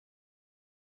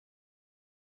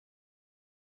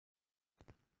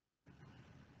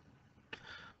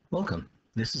Welcome.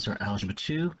 This is our Algebra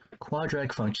 2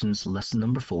 Quadratic Functions lesson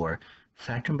number 4,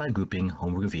 Factoring by Grouping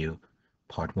Homework Review,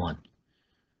 Part 1.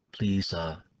 Please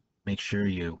make sure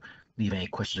you leave any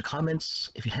questions or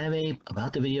comments if you have any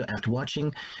about the video after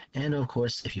watching, and of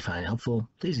course, if you find it helpful,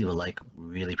 please leave a like.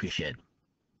 Really appreciate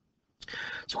it.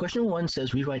 So question number 1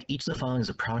 says, rewrite each of the following as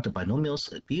a product of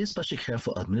binomials. Be especially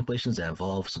careful of manipulations that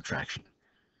involve subtraction.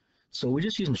 So we're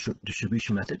just using the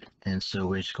distribution method, and so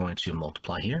we're just going to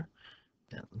multiply here.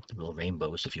 The little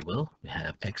rainbows, if you will. We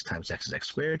have x times x is x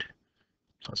squared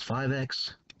plus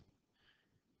 5x,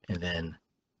 and then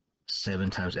 7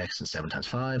 times x and 7 times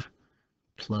 5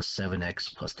 plus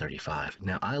 7x plus 35.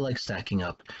 Now I like stacking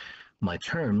up my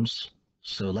terms,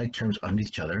 so like terms underneath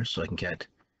each other, so I can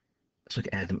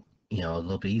add them, a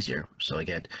little bit easier. So I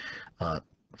get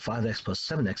 5x plus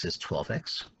 7x is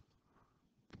 12x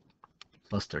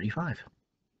plus 35.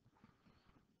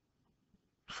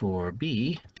 For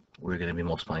b, we're going to be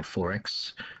multiplying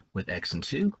 4x with x and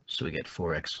 2, so we get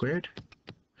 4x squared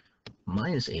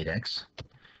minus 8x.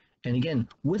 And again,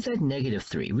 with that negative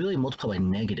 3, really multiply by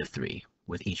negative 3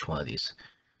 with each one of these.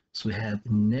 So we have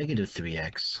negative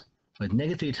 3x, but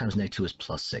negative 3 times negative 2 is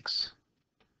plus 6.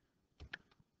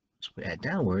 So we add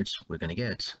downwards, we're going to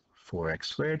get 4x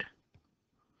squared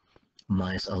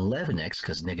minus 11x,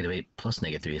 because negative 8 plus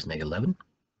negative 3 is negative 11,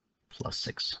 plus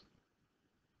 6.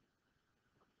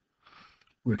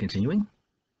 We're continuing.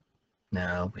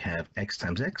 Now we have x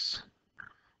times x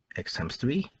times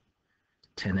 3,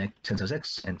 10 times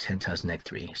x, and 10 times negative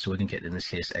 3. So we can get, in this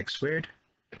case, x squared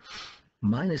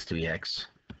minus 3x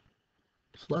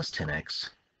plus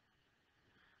 10x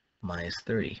minus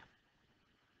 30.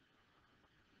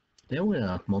 Then we're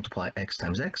going to multiply x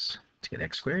times x to get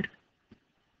x squared.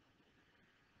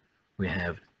 We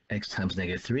have x times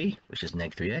negative 3, which is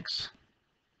negative 3x.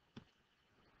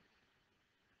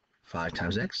 5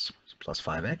 times x plus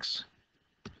 5x,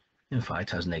 and 5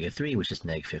 times negative 3, which is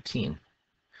negative 15.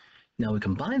 Now we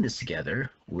combine this together,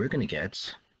 we're going to get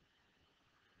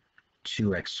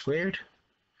 2x squared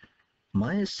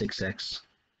minus 6x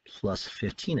plus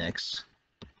 15x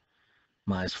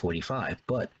minus 45.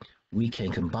 But we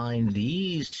can combine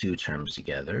these two terms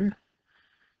together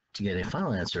to get a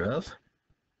final answer of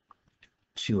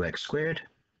 2x squared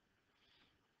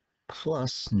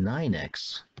plus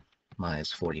 9x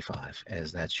minus 45,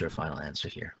 as that's your final answer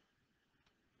here.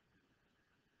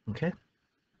 Okay?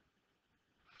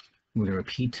 We're going to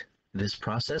repeat this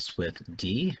process with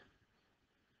d.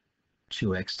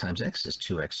 2x times x is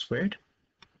 2x squared.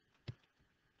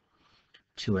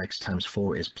 2x times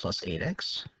 4 is plus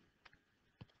 8x.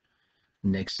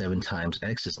 Negative 7 times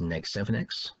x is negative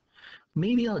 7x.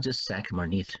 Maybe I'll just stack them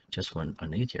underneath, just one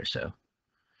underneath here, so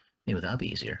maybe that'll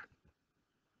be easier.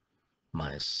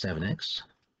 Minus 7x.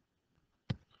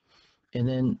 And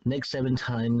then negative 7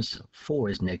 times 4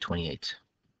 is negative 28.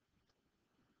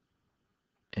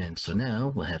 And so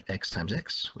now we'll have x times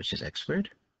x, which is x squared.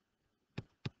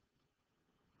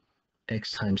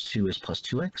 X times 2 is plus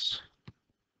 2x.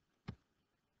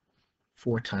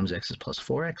 4 times x is plus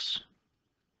 4x.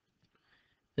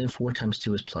 Then 4 times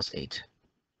 2 is plus 8.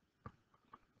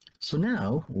 So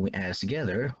now, when we add this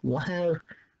together, we'll have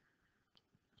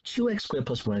 2x squared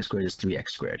plus 1x squared is 3x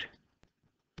squared.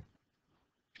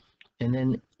 And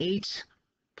then 8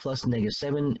 plus negative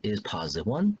 7 is positive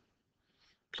 1,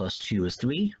 plus 2 is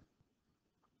 3,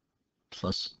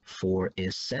 plus 4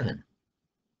 is 7.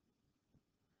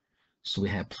 So we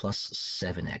have plus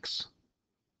 7x.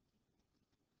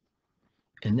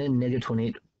 And then negative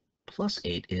 28 plus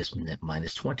 8 is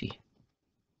minus 20.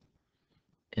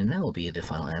 And that will be the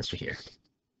final answer here.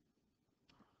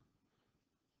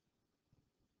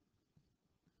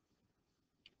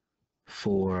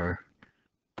 For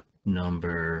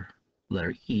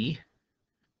letter E,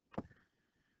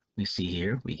 we see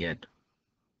here we get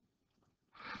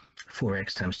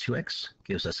 4x times 2x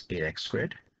gives us 8x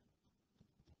squared.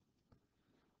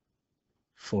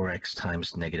 4x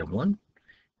times negative 1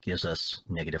 gives us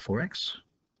negative 4x.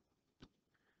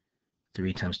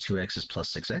 3 times 2x is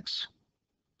plus 6x.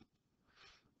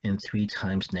 And 3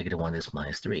 times negative 1 is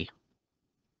minus 3.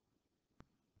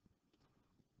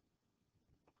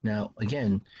 Now,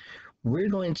 again, we're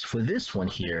going to, for this one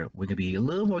here, we're going to be a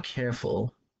little more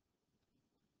careful.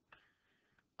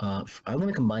 I'm going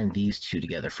to combine these two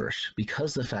together first,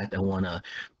 because of the fact I want to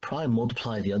probably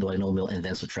multiply the other binomial and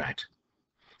then subtract,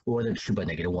 or then distribute by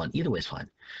negative 1. Either way is fine.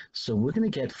 So we're going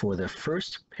to get, for the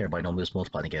first pair of binomials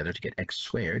multiplied together, to get x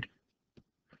squared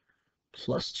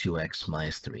plus 2x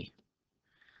minus 3.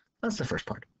 That's the first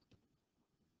part.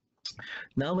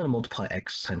 Now I'm going to multiply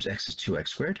x times x is 2x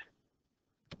squared.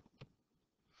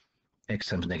 X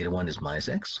times negative 1 is minus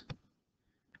x.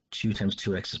 2 times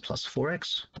 2x is plus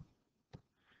 4x,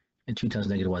 and 2 times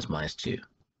negative 1 is minus 2.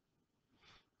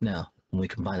 Now, when we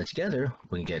combine it together,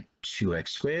 we can get 2x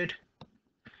squared.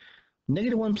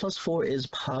 Negative 1 plus 4 is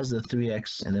positive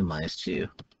 3x and then minus 2.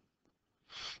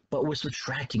 But we're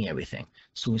subtracting everything.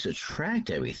 So when we subtract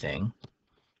everything,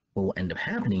 what will end up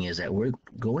happening is that we're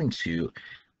going to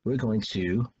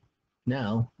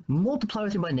now multiply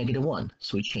everything by negative 1.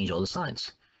 So we change all the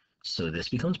signs. So this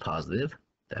becomes positive,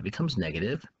 that becomes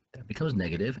negative, that becomes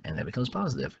negative, and that becomes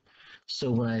positive.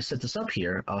 So when I set this up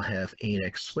here, I'll have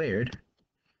 8x squared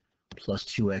plus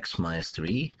 2x minus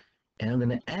 3, and I'm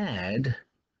going to add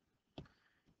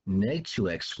neg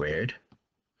 2x squared,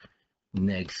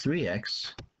 neg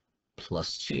 3x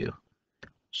plus 2.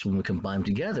 So when we combine them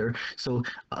together, so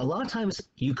a lot of times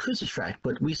you could subtract,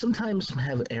 but we sometimes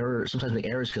have errors, sometimes make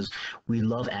errors because we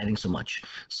love adding so much.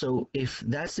 So if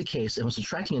that's the case, and we're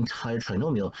subtracting an entire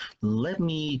trinomial, let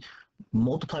me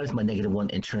multiply with my negative 1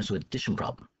 and turn it into an addition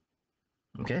problem.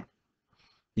 Okay?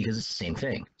 Because it's the same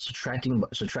thing. Subtracting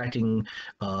is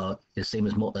the same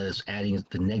as adding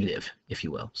the negative, if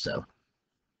you will. So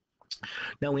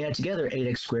now we add together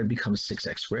 8x squared becomes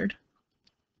 6x squared.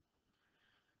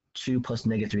 2 plus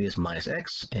negative 3 is minus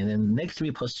x, and then negative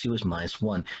 3 plus 2 is minus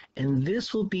 1. And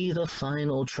this will be the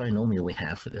final trinomial we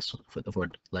have for this one, for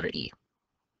letter E.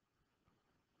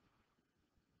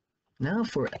 Now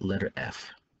for letter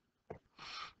F.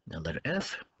 Now letter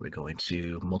F, we're going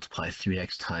to multiply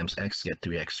 3x times x to get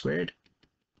 3x squared.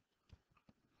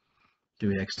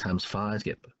 3x times 5 to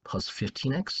get plus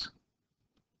 15x.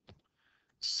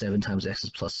 7 times x is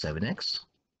plus 7x.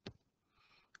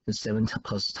 And 7 times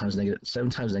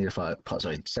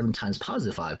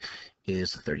positive 5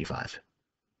 is 35.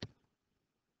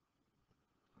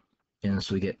 And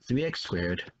so we get 3x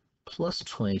squared plus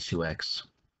 22x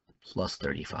plus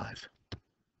 35.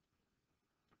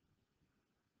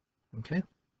 Okay.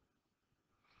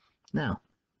 Now,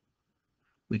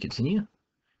 we continue.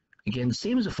 Again, the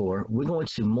same as before, we're going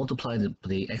to multiply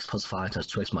the x plus 5 times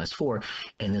 2x minus 4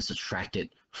 and then subtract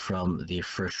it from the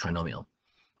first trinomial.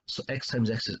 So x times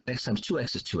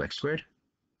 2x is 2x squared.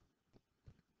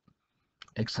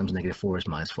 X times negative 4 is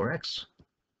minus 4x.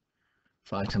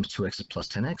 5 times 2x is plus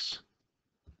 10x.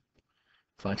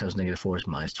 5 times negative 4 is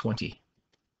minus 20.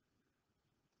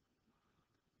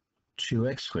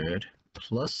 2x squared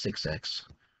plus 6x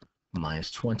minus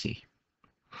 20.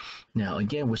 Now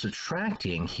again, we're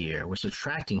subtracting here.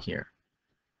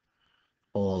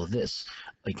 All of this.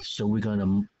 So we're going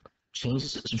to change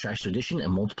the subtraction to addition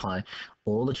and multiply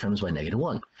all the terms by negative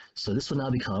 1. So this will now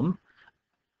become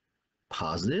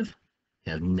positive.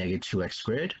 You have negative 2x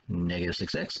squared, negative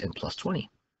 6x, and plus 20.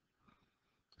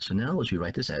 So now let's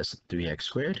rewrite this as 3x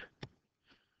squared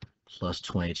plus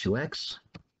 22x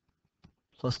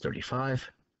plus 35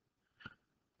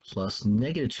 plus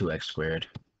negative 2x squared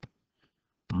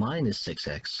minus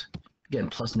 6x. Again,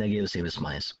 plus negative, same as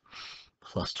minus,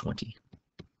 plus 20.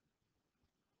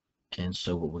 And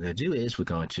so what we're going to do is we're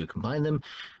going to combine them.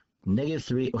 Negative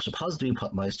 3, so positive 3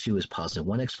 minus 2 is positive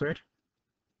 1x squared.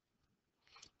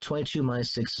 22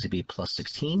 minus 6 is to be plus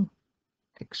 16x.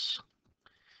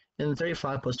 And then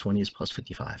 35 plus 20 is plus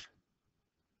 55.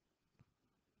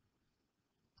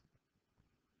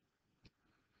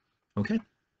 Okay.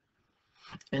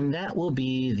 And that will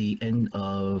be the end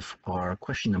of our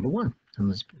question number 1. And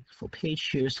let's put the full page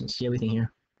here so you can see everything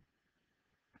here.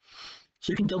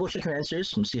 So you can double check your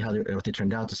answers and see how if they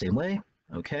turned out the same way.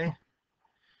 Okay.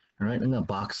 All right. I'm going to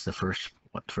box the first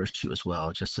two as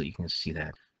well, just so you can see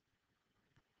that.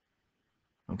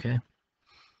 Okay.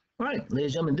 All right, ladies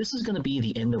and gentlemen, this is going to be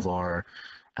the end of our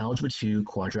Algebra 2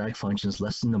 Quadratic Functions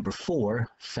lesson number 4,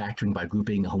 Factoring by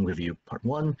Grouping, Home Review Part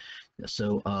 1.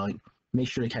 So make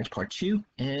sure to catch Part 2.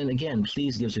 And again,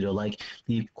 please give this video a like,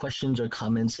 leave questions or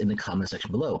comments in the comment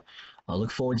section below. I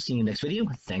look forward to seeing you in the next video.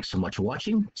 Thanks so much for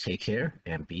watching. Take care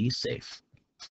and be safe.